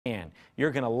And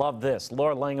you're going to love this.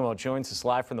 Laura Langamo joins us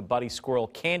live from the Buddy Squirrel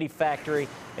Candy Factory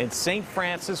in St.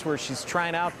 Francis, where she's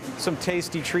trying out some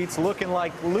tasty treats, looking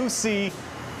like Lucy.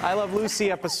 I Love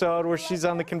Lucy episode where she's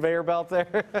on the conveyor belt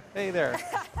there. Hey there.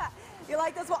 You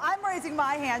like this? Well, I'm raising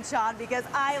my hand, Sean, because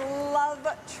I love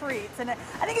treats. And I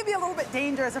think it'd be a little bit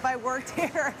dangerous if I worked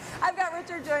here. I've got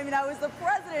Richard joining me now, who's the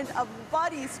president of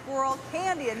Buddy Squirrel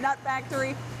Candy and Nut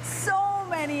Factory. So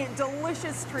many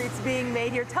delicious treats being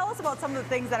made here. Tell us about some of the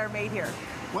things that are made here.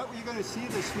 What you're going to see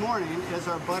this morning is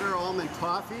our butter almond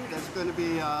toffee that's going to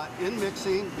be in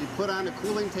mixing, be put on a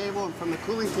cooling table, and from the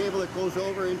cooling table it goes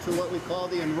over into what we call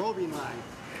the enrobing line.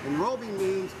 Enrobing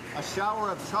means a shower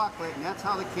of chocolate, and that's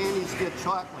how the candies get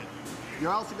chocolate.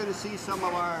 You're also going to see some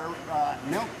of our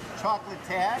milk chocolate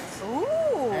tags.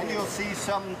 Ooh. And you'll see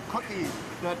some cookies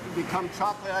that become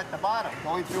chocolate at the bottom,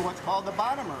 going through what's called the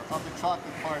bottomer of the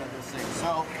chocolate part of this thing.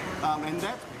 So, and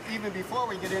that's even before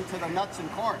we get into the nuts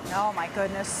and corn. Oh my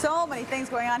goodness, so many things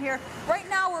going on here. Right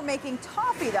now we're making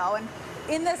toffee though, and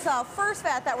in this first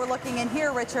vat that we're looking in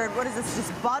here, Richard, what is this,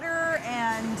 just butter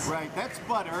and... Right, that's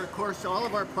butter. Of course, all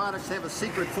of our products have a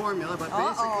secret formula, but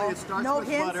basically it starts with butter. No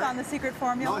hints on the secret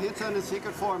formula? No hints on the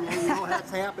secret formula. You know what's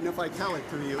happened if I tell it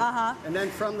to you. And then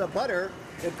from the butter,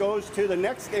 it goes to the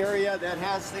next area that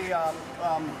has the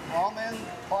almond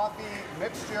toffee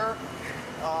mixture.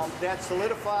 That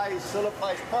solidifies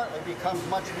partly, becomes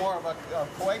much more of a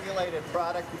coagulated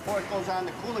product before it goes on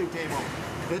the cooling table.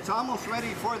 It's almost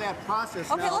ready for that process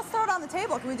now. Okay, let's throw it on the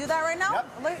table. Can we do that right now?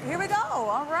 Yep. Here we go.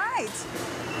 All right.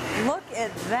 Look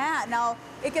at that. Now,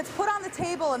 it gets put on the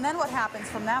table, and then what happens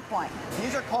from that point?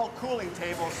 These are called cooling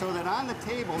tables, so that on the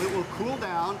table it will cool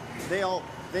down. They will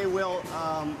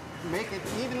make it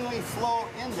evenly flow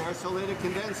in there so that it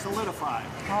can then solidify.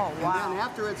 Oh, wow. And then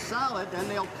after it's solid, then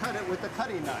they'll cut it with the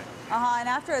cutting knife. And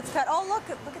after it's cut, oh, look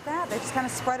at that. They just kind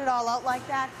of spread it all out like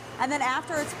that. And then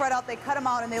after it's spread out, they cut them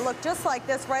out, and they look just like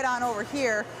this right on over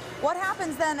here. What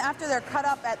happens then after they're cut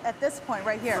up at this point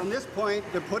right here? From this point,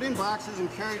 they're put in boxes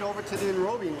and carried over to the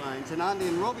enrobing lines. And on the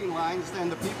enrobing lines, then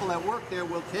the people that work there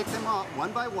will take them out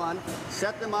one by one,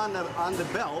 set them on the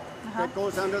belt that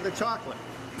goes under the chocolate.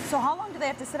 So how long do they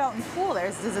have to sit out and cool there?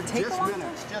 Does it take a long time?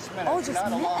 Just minutes. Oh, just not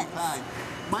minutes. a long time.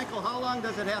 Michael, how long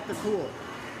does it have to cool?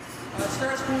 It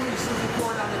starts cooling as soon as we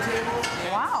pour it on the table.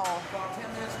 Wow. About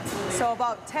 10 minutes before So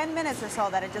about 10 minutes or so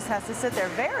that it just has to sit there.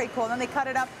 Very cool. And then they cut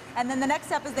it up. And then the next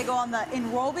step is they go on the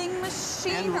enrobing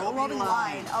machine? Enrobing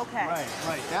line. Okay.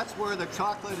 Right. That's where the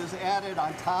chocolate is added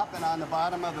on top and on the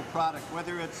bottom of the product,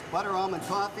 whether it's butter almond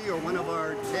toffee or one of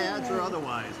our tads or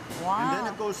otherwise. Wow. And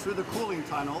then it goes through the cooling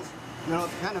tunnels. You know,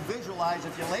 kind of visualize,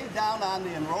 if you lay down on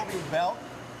the enrobing belt,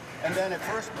 and then it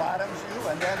first bottoms you,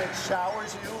 and then it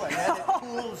showers you, and then it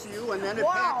cools you, and then it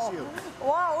packs you.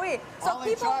 Wow, So all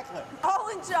in chocolate. All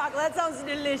in chocolate. That sounds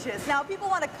delicious. Now, if people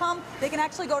want to come, they can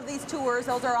actually go to these tours.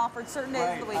 Those are offered certain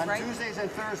days of the week, right? On Tuesdays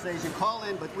and Thursdays, you call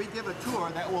in, but we give a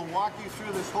tour that will walk you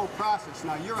through this whole process.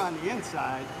 Now, you're on the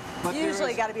inside. But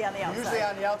usually got to be on the outside. Usually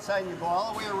on the outside, and you go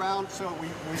all the way around. So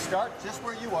we start just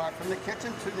where you are, from the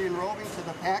kitchen to the enrobing to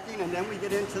the packing, and then we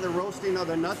get into the roasting of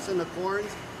the nuts and the corns.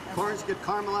 Corns get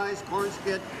caramelized, corns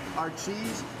get our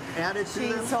cheese added to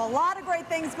them. So a lot of great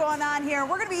things going on here.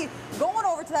 We're going to be going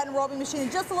over to that enrobing machine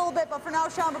in just a little bit, but for now,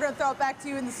 Sean, we're going to throw it back to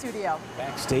you in the studio.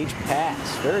 Backstage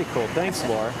pass. Very cool. Thanks,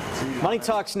 Laura. Money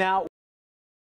Talks now.